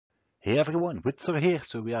Hey everyone, Woadzor here.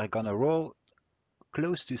 So we are gonna roll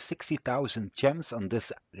close to 60,000 gems on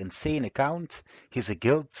this insane account. He's a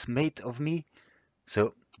guild mate of me.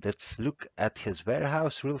 So let's look at his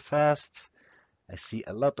warehouse real fast. I see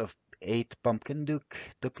a lot of 8 pumpkin duke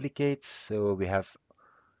duplicates. So we have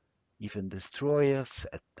even destroyers,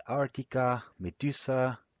 Arctica,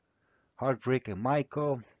 Medusa, Heartbreaker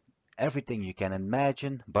Michael, everything you can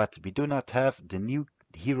imagine. But we do not have the new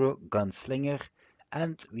hero Gunslinger,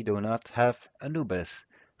 and we do not have Anubis.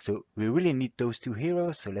 So we really need those two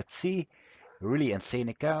heroes. So let's see. A really insane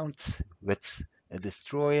account with a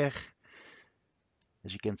destroyer.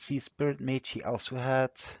 As you can see, Spirit Mage he also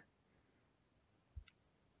had.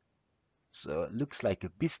 So it looks like a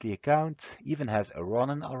beastly account. Even has a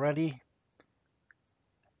Ronin already.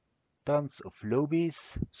 Tons of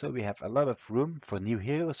lobbies. So we have a lot of room for new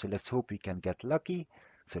heroes. So let's hope we can get lucky.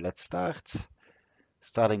 So let's start.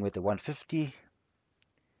 Starting with the 150.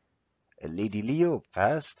 A Lady Leo,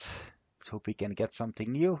 fast. Let's hope we can get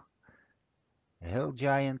something new. A Hill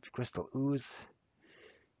Giant, Crystal Ooze.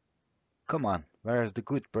 Come on, where's the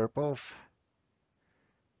good purples?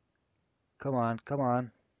 Come on, come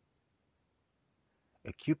on.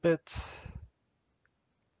 A Cupid.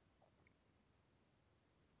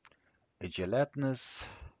 A Gelatinous.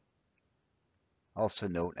 Also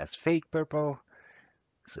known as fake purple.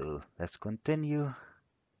 So let's continue.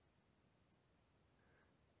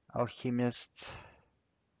 Alchemist.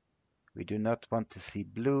 We do not want to see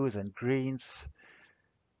blues and greens.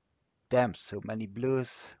 Damn, so many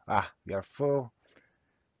blues. Ah, we are full.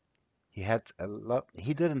 He had a lot.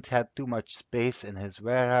 He didn't have too much space in his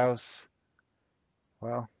warehouse.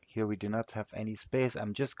 Well, here we do not have any space.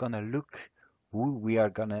 I'm just gonna look who we are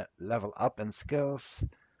gonna level up in skills.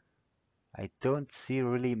 I don't see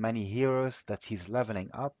really many heroes that he's leveling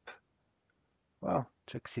up. Well,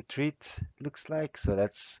 Trixie Treat looks like, so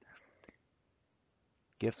let's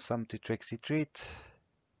give some to Trixie Treat.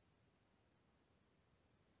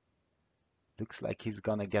 Looks like he's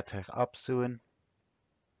gonna get her up soon.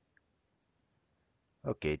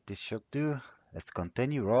 Okay, this should do. Let's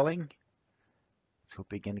continue rolling. Let's hope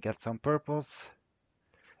we can get some purples.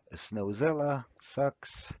 A Snowzilla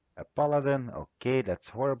sucks. A Paladin, okay, that's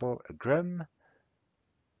horrible. A Grim.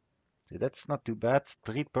 So that's not too bad.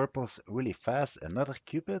 3 purples really fast. Another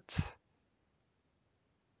Cupid.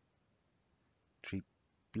 3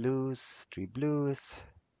 blues. 3 blues.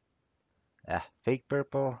 Ah, fake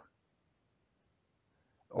purple.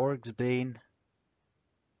 Orc's Bane.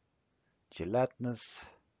 Gelatinous.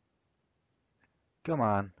 Come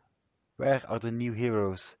on. Where are the new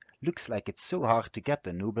heroes? Looks like it's so hard to get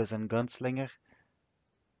Anubis and Gunslinger.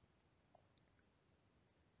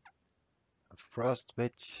 A Frost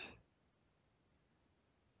Witch.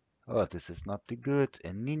 Oh, this is not too good. A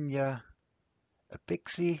Ninja. A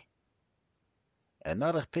Pixie.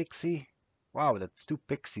 Another Pixie. Wow, that's 2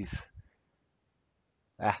 Pixies.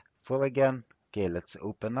 Ah, full again. Okay, let's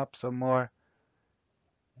open up some more.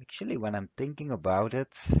 Actually, when I'm thinking about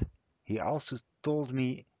it, he also told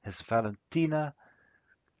me his Valentina.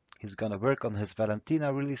 He's gonna work on his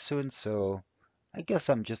Valentina really soon, so I guess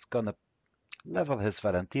I'm just gonna level his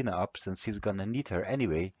Valentina up since he's gonna need her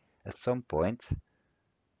anyway at some point.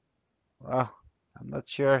 Well, I'm not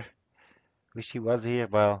sure. Wish he was here.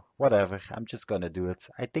 Well, whatever. I'm just gonna do it.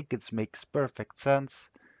 I think it makes perfect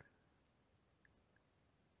sense.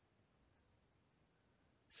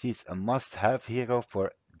 She's a must-have hero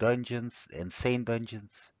for dungeons, insane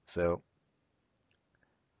dungeons, so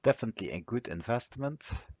definitely a good investment.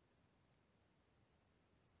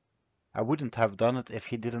 I wouldn't have done it if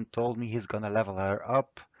he didn't told me he's gonna level her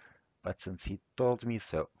up, but since he told me,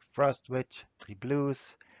 so Frost Witch, 3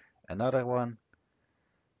 blues, another one,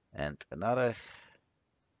 and another.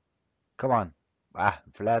 Come on. Ah,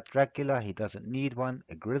 Vlad Dracula, he doesn't need one.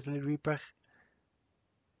 A Grizzly Reaper.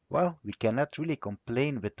 Well, we cannot really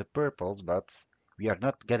complain with the purples, but we are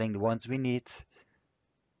not getting the ones we need.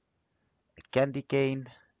 A Candy Cane.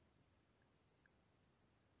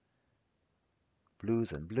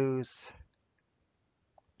 Blues and blues.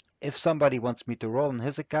 If somebody wants me to roll on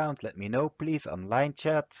his account, let me know, please, on line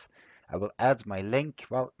chat. I will add my link.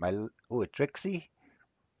 Well, oh, Trixie.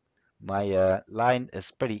 My line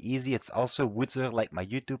is pretty easy. It's also Woadzor, like my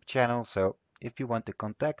YouTube channel. So if you want to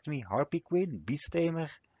contact me, Harpy Queen, Beast Tamer.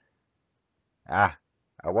 Ah,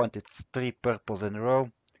 I wanted 3 purples in a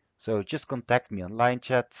row. So just contact me on line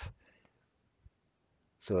chat.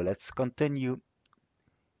 So let's continue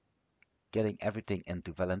getting everything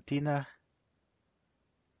into Valentina.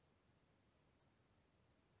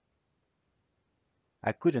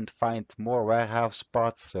 I couldn't find more warehouse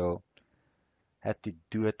spots, so had to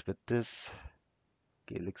do it with this.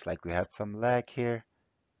 Okay, looks like we had some lag here.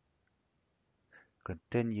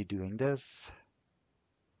 Continue doing this.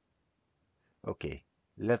 Okay,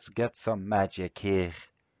 let's get some magic here.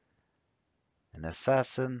 An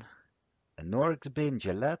assassin, an orc's bane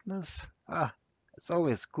gelatinous. Ah, it's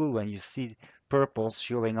always cool when you see purples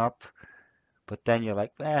showing up, but then you're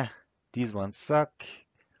like, these ones suck.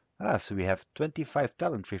 Ah, so we have 25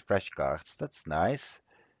 talent refresh cards. That's nice.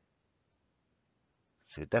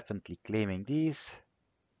 So definitely claiming these.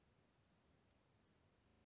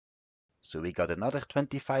 So we got another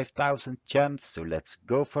 25,000 gems, so let's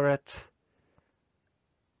go for it.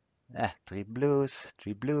 Three blues,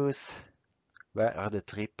 three blues. Where are the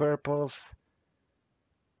three purples?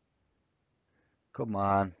 Come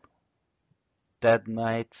on. Dead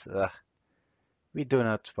Knight. We do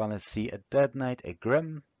not want to see a Dead Knight, a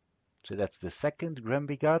Grim. So that's the second Grim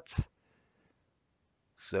we got.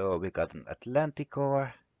 So we got an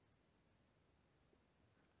Atlanticor.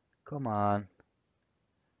 Come on.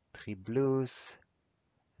 Three blues.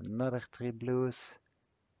 Another three blues.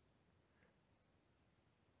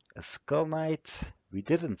 A Skull Knight. We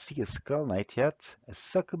didn't see a Skull Knight yet. A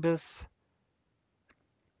Succubus.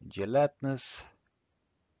 Gelatinous.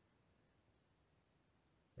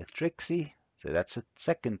 A Trixie. So that's a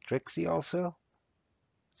second Trixie also.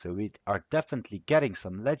 So we are definitely getting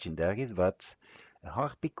some legendaries, but a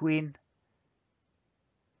Harpy Queen.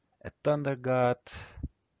 A Thunder God.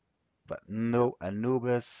 But no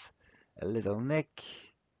Anubis. A Little Nick.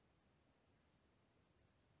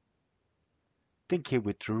 Think he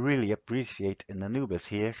would really appreciate an Anubis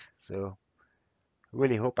here, so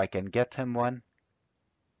really hope I can get him one.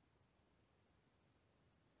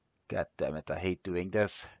 God damn it, I hate doing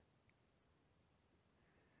this.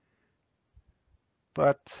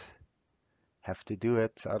 But have to do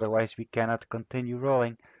it, otherwise we cannot continue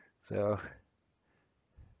rolling. So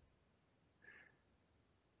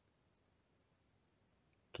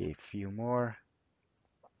okay, a few more.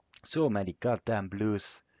 So many goddamn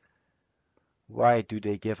blues. Why do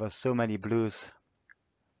they give us so many blues?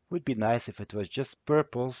 Would be nice if it was just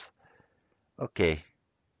purples. Okay,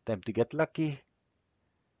 time to get lucky.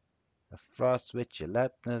 A frost with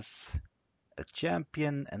gelatinous, a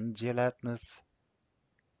champion and gelatinous.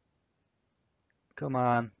 Come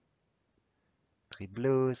on. Three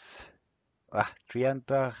blues.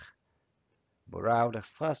 Trianta. Marauder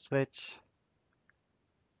frost witch.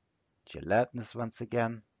 Gelatinous once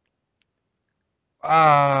again.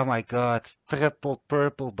 Oh my god. Triple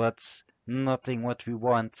purple, but nothing what we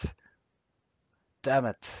want. Damn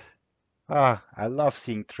it. I love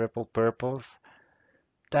seeing triple purples.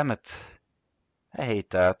 Damn it. I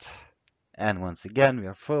hate that. And once again, we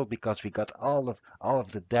are full because we got all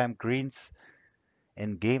of the damn greens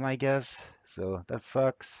in game, I guess. So that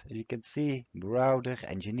sucks. As you can see, Marauder,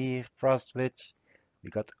 Engineer, Frost Witch.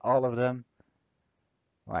 We got all of them.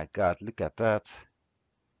 My god, look at that.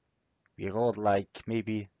 We rolled like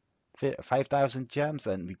maybe 5,000 gems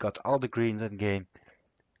and we got all the greens in game.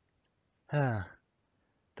 That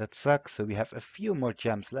sucks. So we have a few more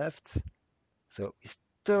gems left. So we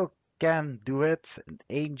still can do it. An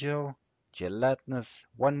angel, gelatinous.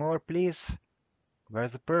 One more, please.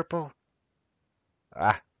 Where's the purple?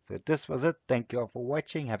 So this was it. Thank you all for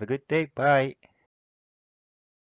watching. Have a good day. Bye.